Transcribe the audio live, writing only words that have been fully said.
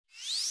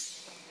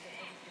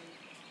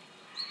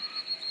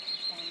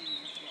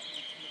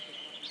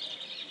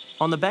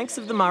On the banks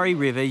of the Murray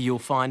River, you'll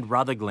find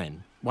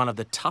Rutherglen, one of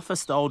the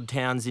toughest old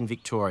towns in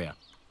Victoria.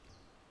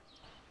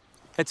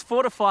 It's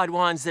fortified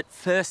wines that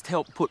first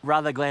helped put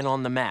Rutherglen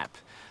on the map.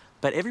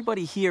 But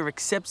everybody here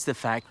accepts the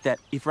fact that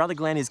if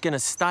Rutherglen is going to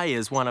stay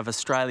as one of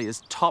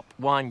Australia's top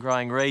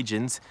wine-growing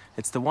regions,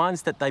 it's the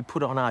wines that they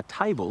put on our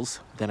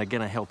tables that are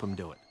going to help them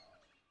do it.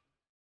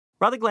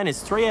 Rutherglen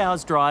is 3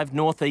 hours' drive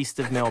northeast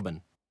of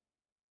Melbourne.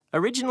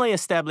 Originally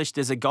established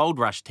as a gold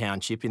rush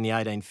township in the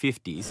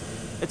 1850s,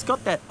 it's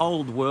got that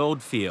old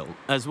world feel,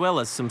 as well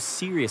as some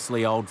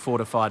seriously old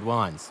fortified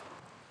wines.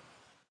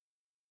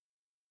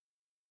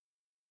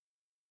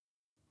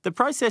 The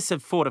process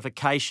of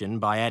fortification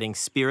by adding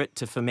spirit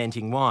to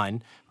fermenting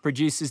wine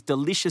produces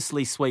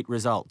deliciously sweet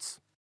results.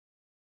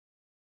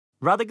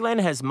 Rutherglen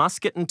has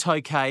muscat and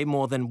tokay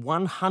more than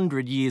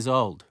 100 years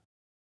old.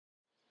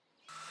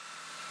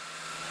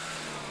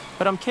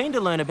 But I'm keen to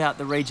learn about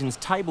the region's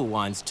table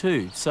wines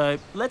too, so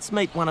let's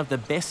meet one of the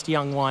best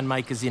young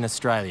winemakers in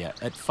Australia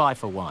at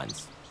Pfeiffer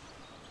Wines.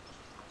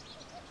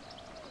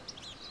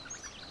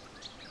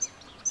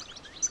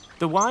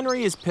 The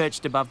winery is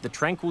perched above the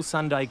tranquil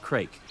Sunday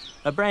Creek,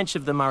 a branch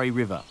of the Murray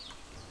River.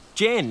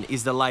 Jen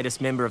is the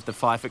latest member of the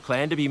Pfeiffer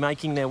clan to be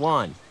making their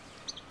wine.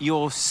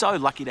 You're so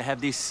lucky to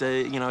have this,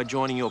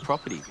 adjoining your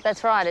property.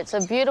 That's right. It's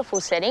a beautiful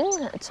setting.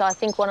 It's, I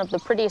think, one of the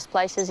prettiest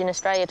places in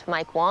Australia to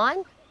make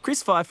wine.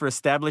 Chris Pfeiffer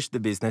established the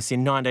business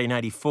in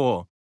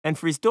 1984, and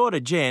for his daughter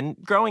Jen,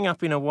 growing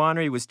up in a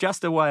winery was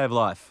just a way of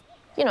life.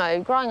 You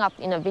know, growing up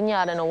in a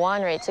vineyard and a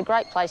winery, it's a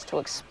great place to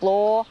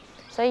explore.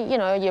 So, you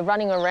know, you're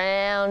running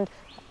around,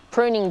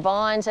 pruning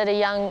vines at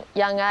a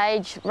young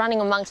age, running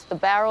amongst the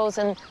barrels,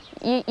 and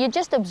you're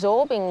just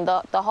absorbing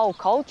the whole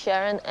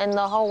culture and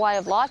the whole way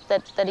of life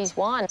that is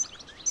wine.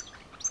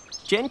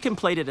 Jen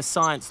completed a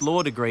science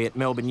law degree at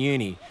Melbourne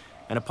Uni,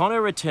 and upon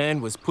her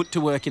return was put to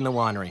work in the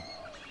winery.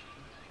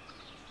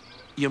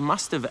 You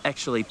must have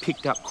actually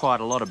picked up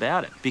quite a lot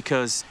about it,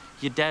 because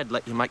your dad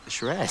let you make the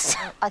Shiraz.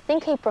 I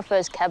think he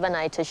prefers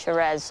Cabernet to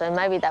Shiraz, so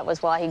maybe that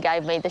was why he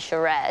gave me the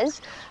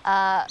Shiraz.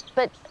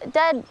 But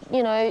Dad,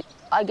 you know,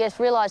 I guess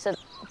realised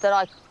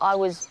that I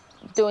was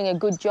doing a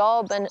good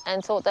job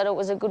and thought that it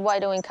was a good way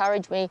to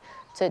encourage me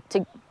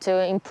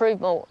to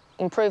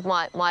improve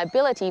my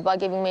ability by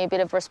giving me a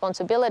bit of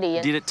responsibility.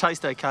 Did it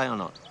taste okay or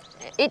not?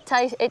 It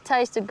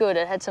tasted good.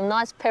 It had some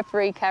nice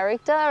peppery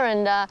character,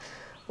 and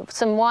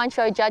some wine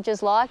show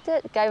judges liked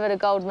it, gave it a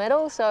gold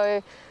medal,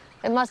 so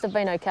it must have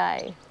been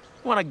okay.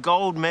 Won a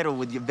gold medal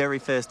with your very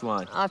first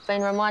wine. I've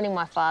been reminding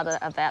my father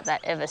about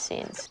that ever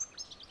since.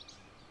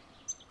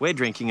 We're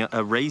drinking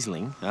a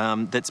Riesling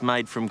that's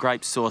made from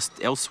grapes sourced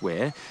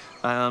elsewhere.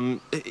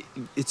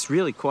 It's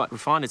really quite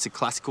refined. It's a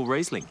classical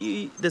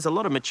Riesling. There's a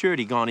lot of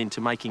maturity gone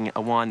into making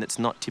a wine that's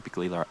not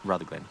typically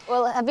Rutherglen.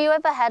 Well, have you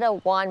ever had a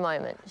wine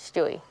moment,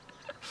 Stewie?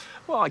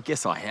 Well, I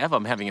guess I have.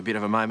 I'm having a bit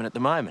of a moment at the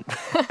moment.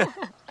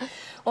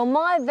 Well,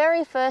 my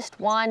very first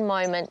wine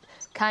moment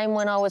came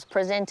when I was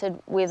presented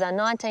with a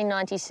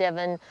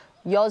 1997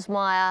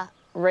 Josmeyer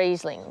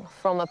Riesling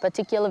from a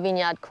particular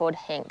vineyard called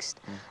Hengst.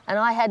 And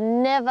I had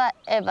never,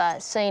 ever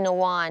seen a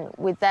wine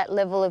with that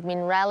level of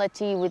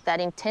minerality, with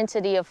that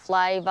intensity of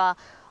flavour.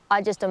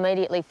 I just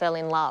immediately fell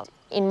in love.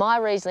 In my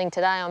Riesling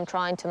today, I'm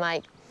trying to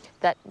make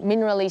that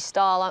minerally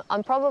style.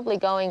 I'm probably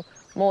going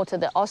more to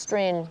the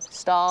Austrian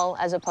style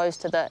as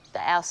opposed to the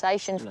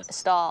Alsatian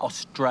style.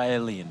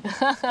 Australian.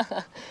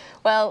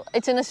 Well,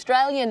 it's an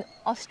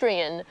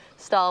Austrian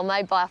style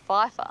made by a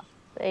Pfeiffer.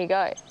 There you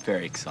go.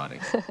 Very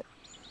exciting.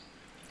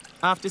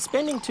 After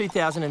spending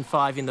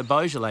 2005 in the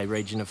Beaujolais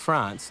region of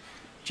France,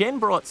 Jen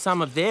brought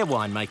some of their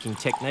winemaking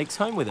techniques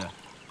home with her.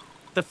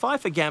 The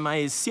Pfeiffer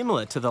Gamay is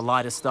similar to the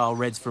lighter style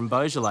reds from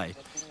Beaujolais,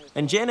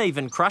 and Jen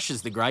even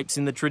crushes the grapes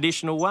in the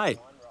traditional way,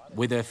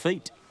 with her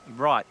feet.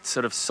 Right,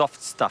 sort of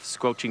soft stuff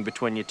squelching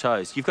between your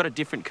toes. You've got a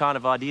different kind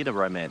of idea to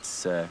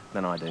romance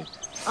than I do.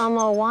 I'm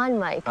a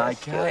winemaker.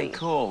 Okay,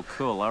 cool,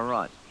 all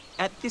right.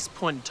 At this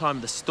point in time,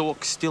 the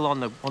stalk's still on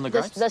the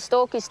grapes? The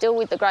stalk is still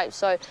with the grapes.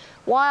 So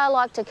why I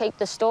like to keep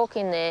the stalk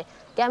in there,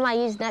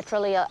 Gamay is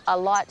naturally a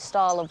light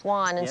style of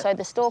wine, and so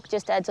the stalk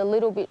just adds a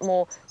little bit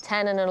more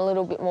tannin and a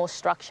little bit more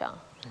structure.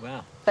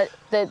 Wow. But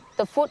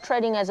the foot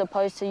treading, as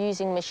opposed to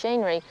using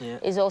machinery,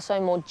 is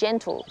also more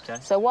gentle. Okay.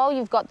 So while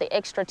you've got the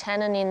extra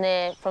tannin in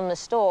there from the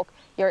stalk,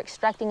 you're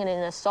extracting it in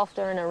a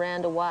softer and a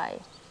rounder way.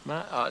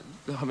 I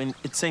mean,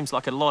 it seems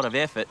like a lot of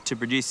effort to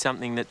produce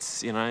something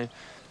that's, you know,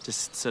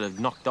 just sort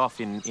of knocked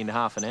off in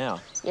half an hour.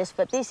 Yes,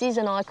 but this is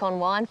an icon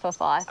wine for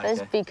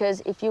Pfeiffers,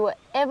 because if you were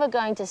ever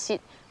going to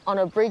sit on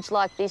a bridge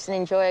like this and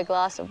enjoy a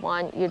glass of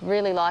wine, you'd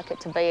really like it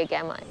to be a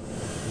Gamay.